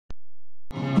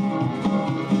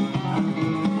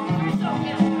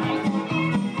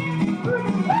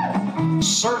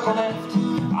circle left.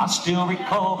 I still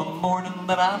recall the morning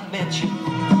that I met you,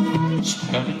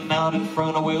 standing out in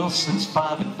front of Wilson's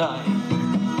 5 and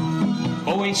 9.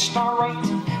 Boys star right,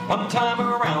 one time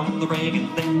around the ring,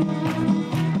 and then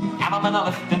out on the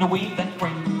left and away that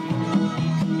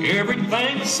ring.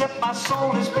 Everything except my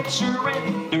soul has been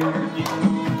surrendered.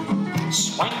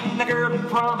 Swing the girl and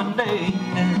promenade.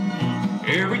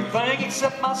 Everything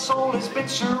except my soul has been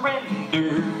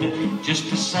surrendered, just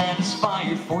to satisfy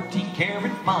your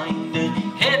 14-karat mind.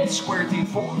 Head square through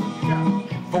four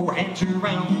hands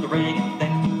around the ring, and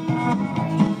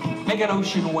then make an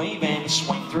ocean wave and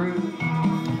swing through.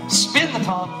 Spin the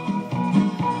top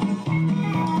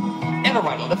and a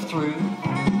right and left through.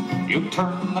 You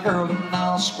turn the girl and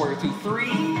I'll square through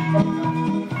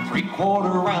three-quarter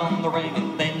around the ring,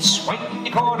 and then swing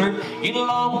the corner in a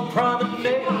long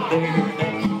promenade there.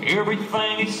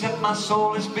 Everything except my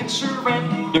soul has been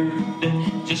surrendered,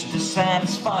 just to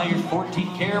satisfy your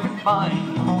 14-karat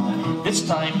mind. This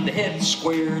time the head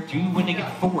square through when you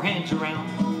get 4 hands around.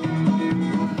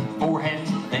 4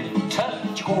 hands, then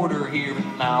touch quarter here,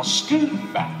 and I'll scoot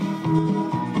back.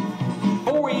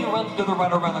 You run to the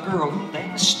right around the girl, and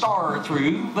then star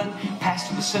through, then pass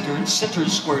to the center, and center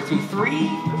square through 3.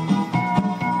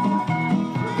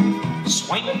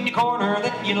 Swing the corner,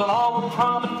 then you long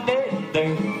promenade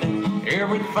there.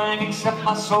 Everything except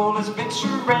my soul has been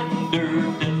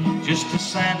surrendered, just to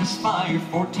satisfy your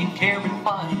 14-karat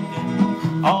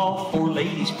mind. All 4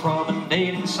 ladies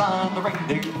promenade inside the ring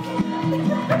there.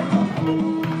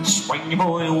 Swing your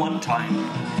boy one time.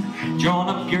 Join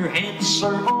up your hands,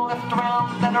 circle left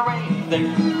around that ring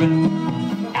there.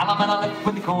 Alamana left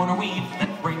with the corner weave that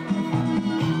ring.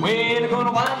 We're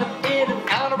gonna wind up in and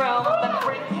out around that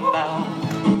ring now.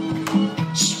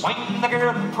 Swing the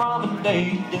girl and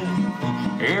promenade.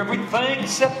 Everything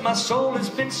except my soul has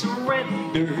been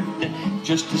surrendered,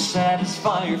 just to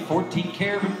satisfy your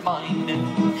 14-karat mind.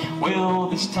 Well,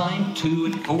 this time 2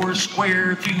 and 4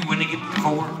 square through when you get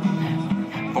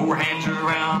 4 hands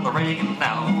around the ring, and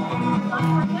now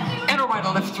and a right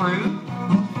and left through.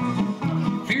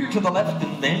 Veer to the left,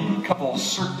 and then couples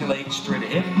circulate straight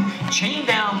ahead. Chain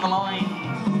down the line.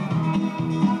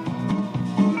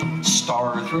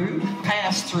 Star through,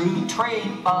 pass through,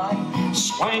 trade by,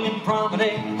 swing and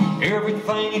promenade.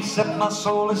 Everything except my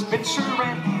soul has been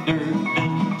surrendered,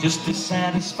 just to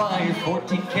satisfy your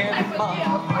 14-karat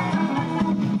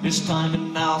mind. This time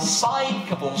and now side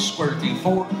couples square through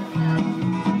 4.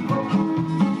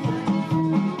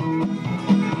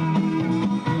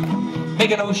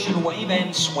 Make an ocean wave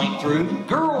and swing through.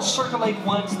 Girls circulate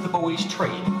once, the boys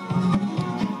trade.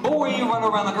 Boy, you run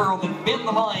around the girl, then bend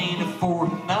the line of 4.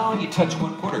 Now you touch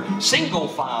 1/4. Single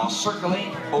file,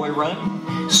 circulate, boy run.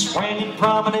 Swing and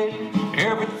promenade.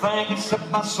 Everything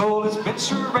except my soul has been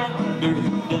surrendered,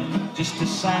 just to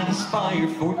satisfy your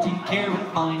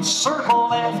 14-karat mind. Circle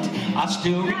left, I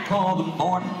still recall the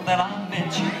morning that I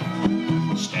met you,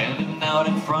 standing out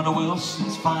in front of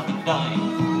Wilson's 5 and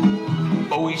 9.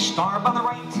 Boys star by the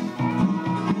right,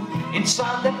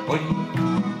 inside that way.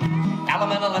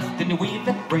 Alamana left and you weave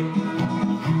that ring.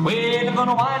 We're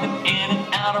gonna wind it in and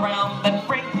out around that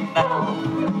ring now.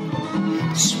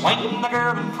 Swing the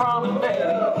girl and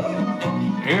promenade.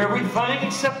 Everything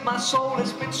except my soul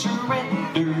has been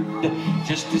surrendered,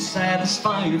 just to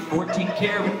satisfy your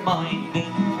 14-karat mind.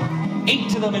 8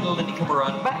 to the middle, then you come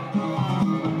run back,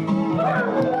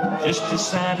 just to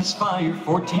satisfy your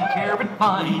 14-karat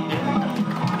mind.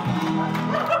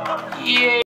 Yeah.